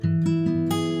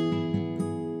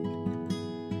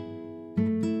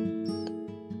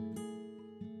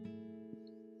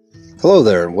Hello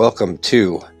there, and welcome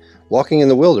to Walking in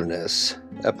the Wilderness,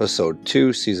 Episode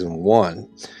 2, Season 1,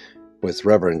 with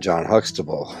Reverend John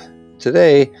Huxtable.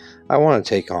 Today, I want to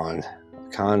take on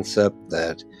a concept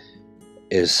that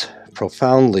is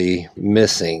profoundly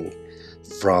missing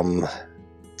from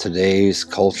today's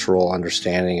cultural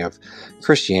understanding of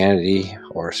Christianity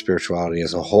or spirituality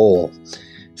as a whole.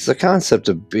 It's the concept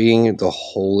of being the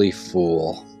holy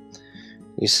fool.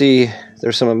 You see,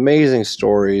 there's some amazing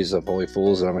stories of holy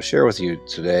fools that I'm going to share with you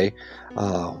today.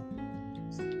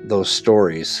 Those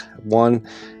stories. One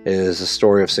is a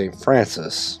story of St.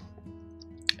 Francis,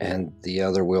 and the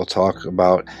other we'll talk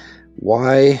about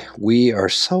why we are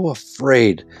so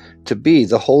afraid to be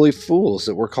the holy fools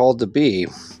that we're called to be.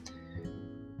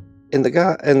 In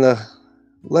the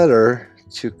letter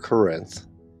to Corinth,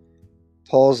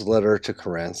 Paul's letter to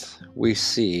Corinth, we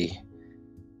see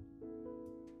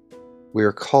we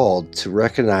are called to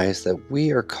recognize that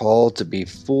we are called to be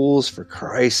fools for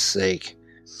Christ's sake.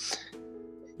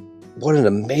 What an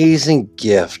amazing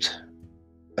gift,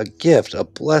 a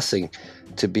blessing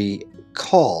to be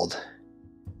called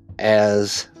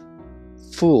as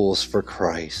fools for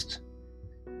Christ.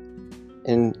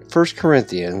 In 1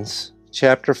 Corinthians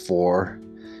chapter 4,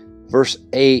 verse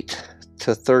 8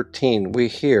 to 13, we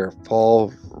hear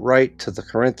Paul write to the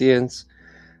Corinthians,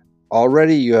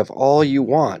 "Already you have all you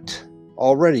want.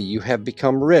 Already you have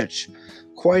become rich.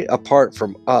 Quite apart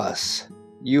from us,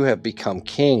 you have become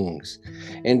kings.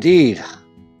 Indeed,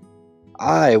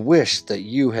 I wish that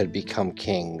you had become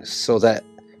kings, so that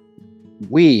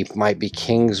we might be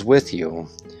kings with you.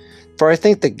 For I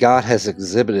think that God has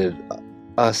exhibited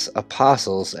us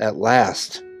apostles at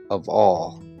last of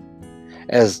all,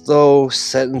 as though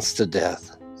sentenced to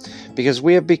death, because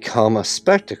we have become a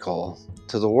spectacle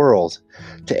to the world,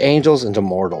 to angels and to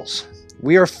mortals.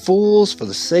 We are fools for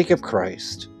the sake of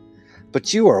Christ,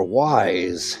 but you are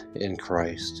wise in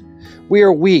Christ. We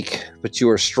are weak, but you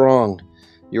are strong.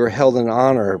 You are held in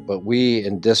honor, but we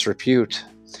in disrepute.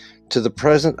 To the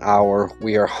present hour,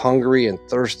 we are hungry and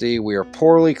thirsty. We are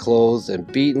poorly clothed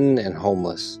and beaten and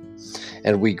homeless.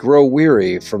 And we grow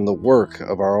weary from the work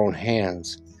of our own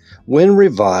hands. When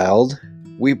reviled,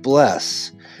 we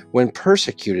bless. When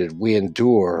persecuted, we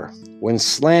endure. When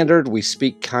slandered, we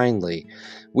speak kindly.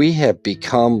 We have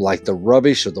become like the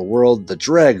rubbish of the world, the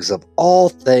dregs of all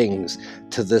things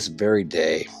to this very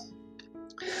day."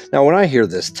 Now, when I hear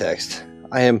this text,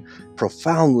 I am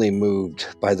profoundly moved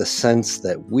by the sense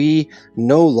that we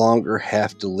no longer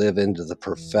have to live into the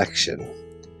perfection,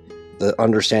 the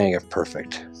understanding of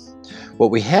perfect.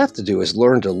 What we have to do is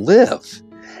learn to live.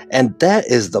 And that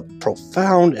is the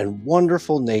profound and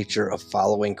wonderful nature of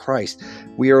following Christ.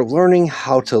 We are learning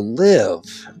how to live.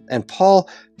 And Paul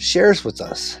shares with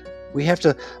us, we have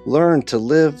to learn to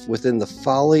live within the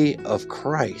folly of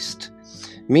Christ.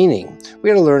 Meaning, we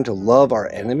have to learn to love our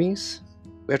enemies.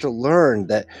 We have to learn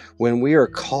that when we are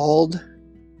called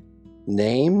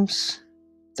names,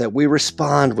 that we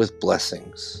respond with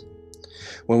blessings.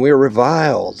 When we are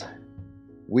reviled,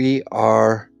 we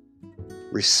are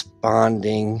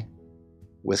responding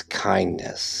with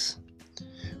kindness.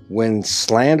 When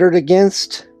slandered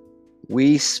against,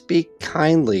 we speak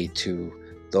kindly to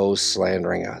those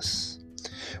slandering us.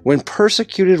 When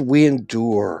persecuted, we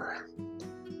endure.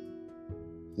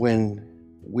 When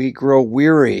we grow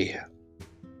weary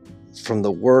from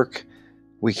the work,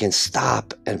 we can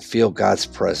stop and feel God's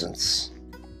presence.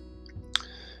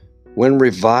 When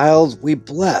reviled, we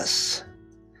bless.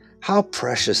 How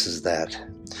precious is that?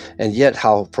 And yet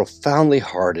how profoundly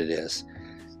hard it is.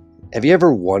 Have you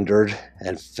ever wondered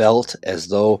and felt as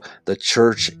though the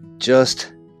church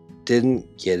just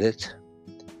didn't get it?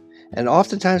 And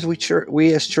oftentimes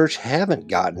we as church haven't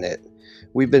gotten it.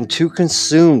 We've been too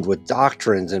consumed with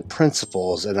doctrines and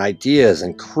principles and ideas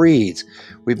and creeds.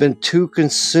 We've been too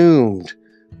consumed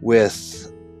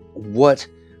with what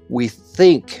we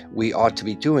think we ought to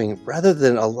be doing rather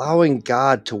than allowing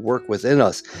God to work within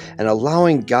us and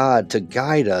allowing God to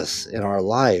guide us in our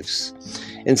lives.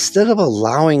 Instead of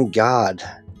allowing God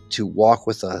to walk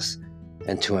with us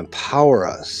and to empower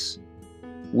us,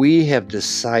 we have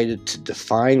decided to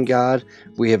define God.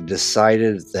 We have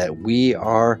decided that we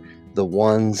are the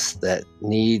ones that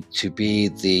need to be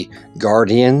the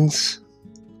guardians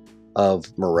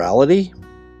of morality.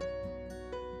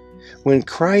 When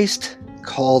Christ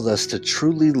called us to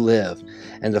truly live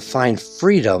and to find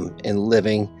freedom in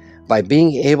living by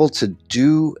being able to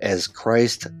do as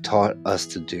Christ taught us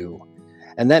to do.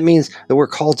 And that means that we're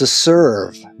called to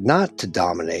serve, not to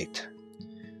dominate.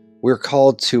 We're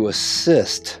called to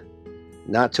assist,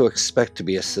 not to expect to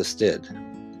be assisted.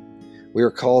 We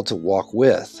are called to walk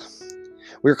with.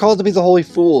 We are called to be the holy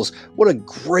fools. What a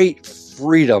great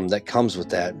freedom that comes with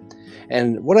that.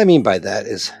 And what I mean by that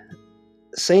is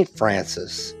St.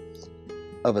 Francis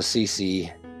of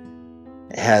Assisi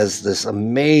has this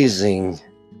amazing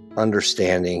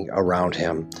understanding around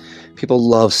him. People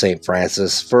love St.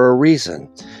 Francis for a reason,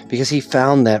 because he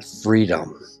found that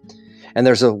freedom. And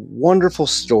there's a wonderful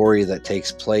story that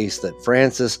takes place that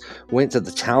Francis went to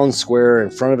the town square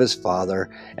in front of his father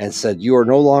and said, "You are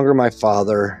no longer my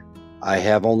father. I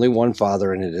have only one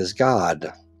father, and it is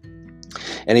God."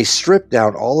 And he stripped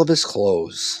down all of his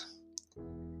clothes.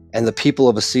 And the people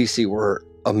of Assisi were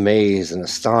amazed and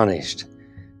astonished.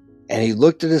 And he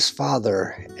looked at his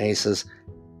father and he says,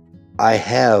 "I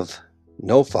have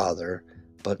no father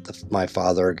but my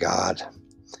Father God."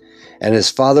 And his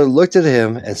father looked at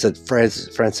him and said,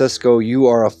 "Francisco, you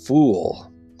are a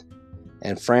fool."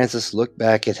 And Francis looked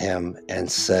back at him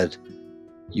and said,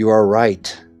 "You are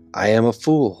right. I am a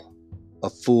fool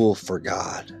for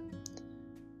God."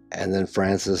 And then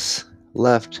Francis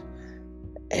left,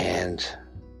 and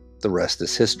the rest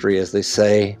is history, as they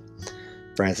say.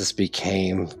 Francis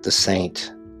became the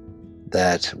saint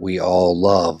that we all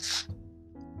love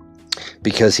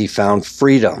because he found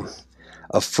freedom.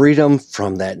 A freedom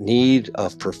from that need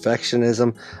of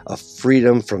perfectionism, a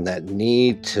freedom from that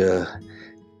need to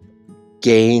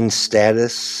gain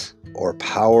status or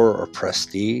power or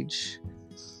prestige.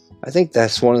 I think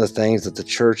that's one of the things that the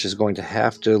church is going to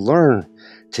have to learn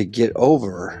to get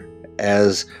over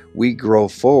as we grow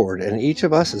forward. And each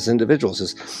of us as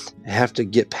individuals have to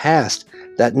get past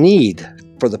that need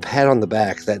for the pat on the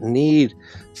back, that need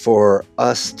for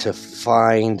us to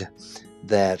find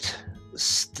that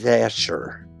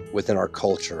stature within our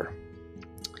culture.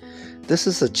 This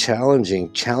is a challenging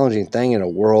thing in a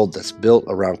world that's built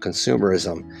around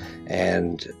consumerism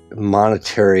and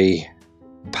monetary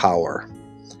power.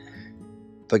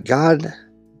 But God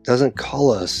doesn't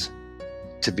call us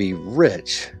to be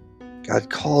rich. God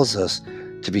calls us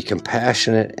to be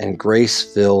compassionate and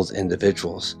grace-filled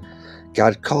individuals.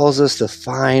 God calls us to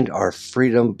find our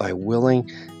freedom by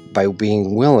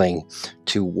being willing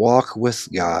to walk with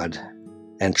God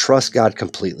and trust God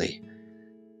completely.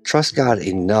 Trust God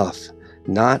enough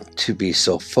not to be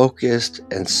so focused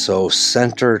and so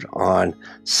centered on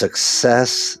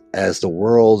success as the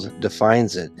world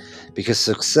defines it, because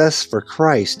success for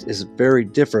Christ is very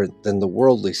different than the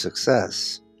worldly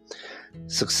success.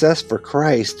 Success for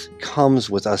Christ comes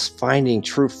with us finding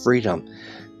true freedom,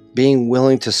 being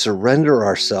willing to surrender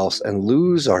ourselves and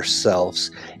lose ourselves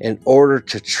in order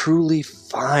to truly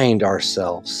find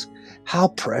ourselves. How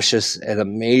precious and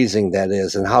amazing that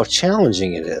is, and how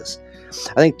challenging it is.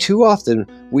 I think too often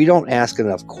we don't ask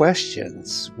enough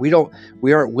questions. We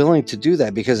aren't willing to do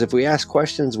that, because if we ask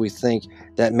questions, we think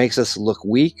that makes us look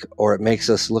weak, or it makes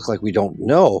us look like we don't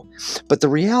know. But the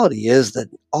reality is that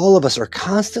all of us are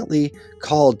constantly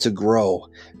called to grow,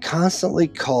 constantly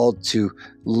called to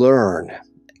learn,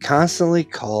 constantly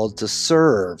called to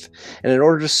serve. And in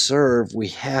order to serve, we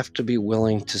have to be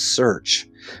willing to search.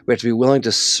 We have to be willing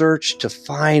to search to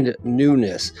find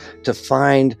newness, to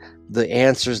find the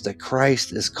answers that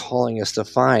Christ is calling us to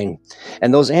find.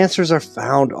 And those answers are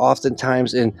found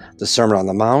oftentimes in the Sermon on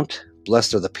the Mount.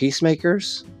 Blessed are the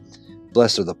peacemakers.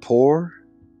 Blessed are the poor.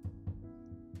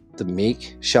 The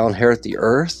meek shall inherit the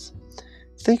earth.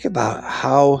 Think about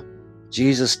how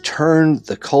Jesus turned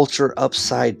the culture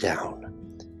upside down,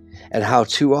 and how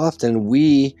too often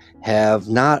we have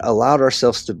not allowed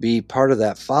ourselves to be part of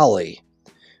that folly.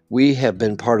 We have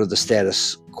been part of the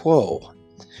status quo.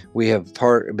 We have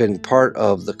been part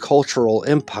of the cultural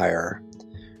empire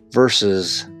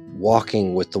versus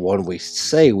walking with the one we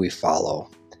say we follow.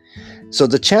 So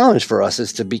the challenge for us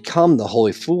is to become the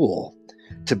holy fool,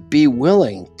 to be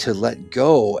willing to let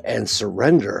go and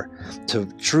surrender, to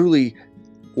truly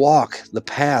walk the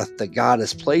path that God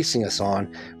is placing us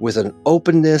on with an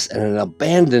openness and an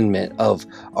abandonment of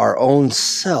our own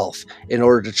self in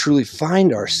order to truly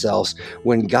find ourselves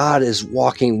when God is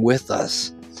walking with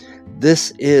us.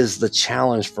 This is the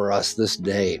challenge for us this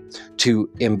day, to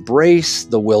embrace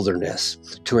the wilderness,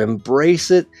 to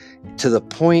embrace it to the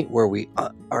point where we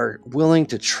are willing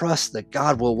to trust that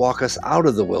God will walk us out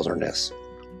of the wilderness.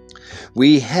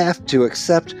 We have to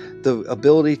accept the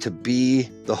ability to be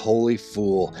the holy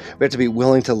fool. We have to be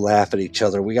willing to laugh at each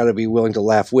other. We got to be willing to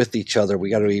laugh with each other. We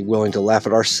got to be willing to laugh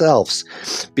at ourselves,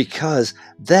 because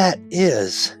that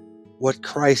is what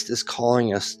Christ is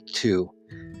calling us to.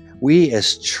 We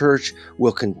as church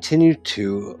will continue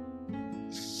to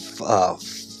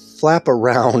flap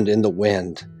around in the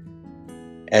wind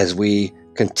as we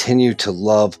continue to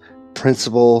love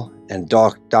principle and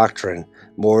doctrine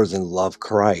more than love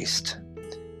Christ.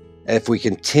 And if we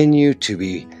continue to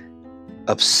be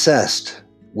obsessed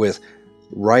with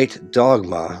right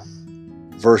dogma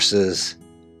versus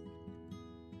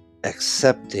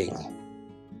accepting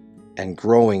and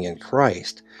growing in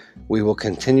Christ, we will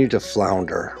continue to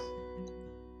flounder.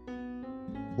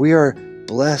 We are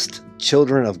blessed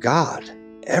children of God,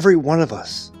 every one of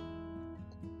us.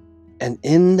 And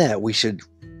in that, we should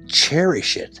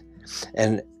cherish it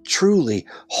and truly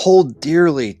hold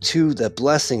dearly to the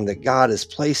blessing that God is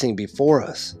placing before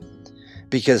us.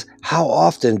 Because how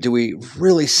often do we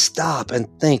really stop and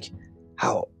think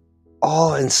how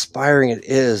awe-inspiring it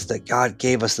is that God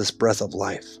gave us this breath of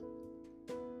life?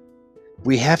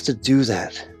 We have to do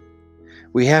that.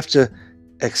 We have to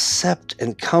accept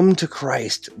and come to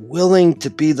Christ, willing to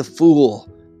be the fool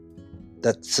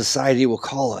that society will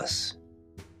call us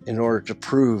in order to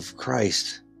prove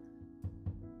Christ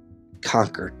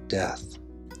conquered death.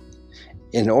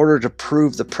 In order to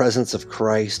prove the presence of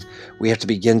Christ, we have to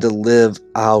begin to live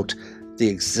out the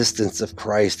existence of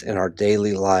Christ in our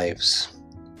daily lives.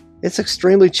 It's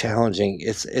extremely challenging.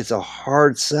 It's a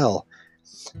hard sell.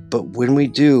 But when we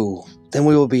do, then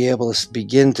we will be able to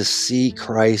begin to see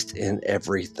Christ in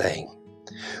everything.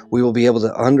 We will be able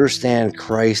to understand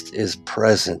Christ is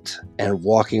present and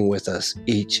walking with us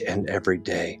each and every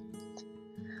day.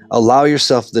 Allow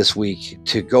yourself this week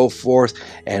to go forth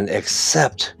and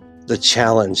accept the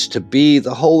challenge to be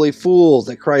the holy fool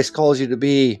that Christ calls you to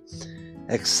be.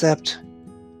 Accept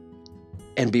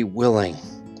and be willing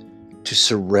to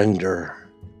surrender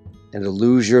and to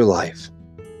lose your life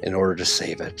in order to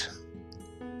save it.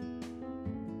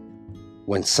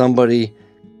 When somebody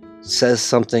says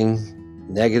something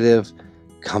negative,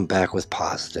 come back with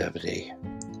positivity,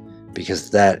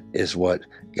 because that is what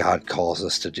God calls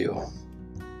us to do.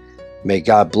 May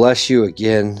God bless you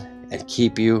again and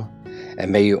keep you,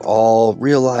 and may you all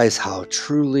realize how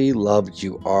truly loved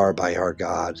you are by our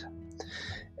God.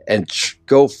 And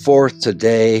go forth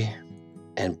today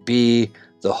and be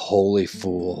the holy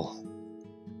fool.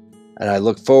 And I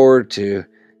look forward to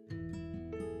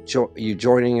you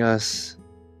joining us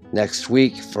next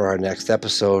week for our next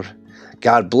episode.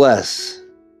 God bless,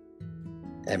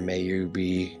 and may you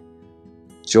be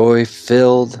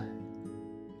joy-filled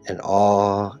and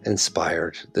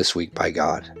awe-inspired this week by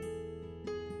God.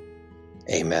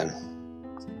 Amen.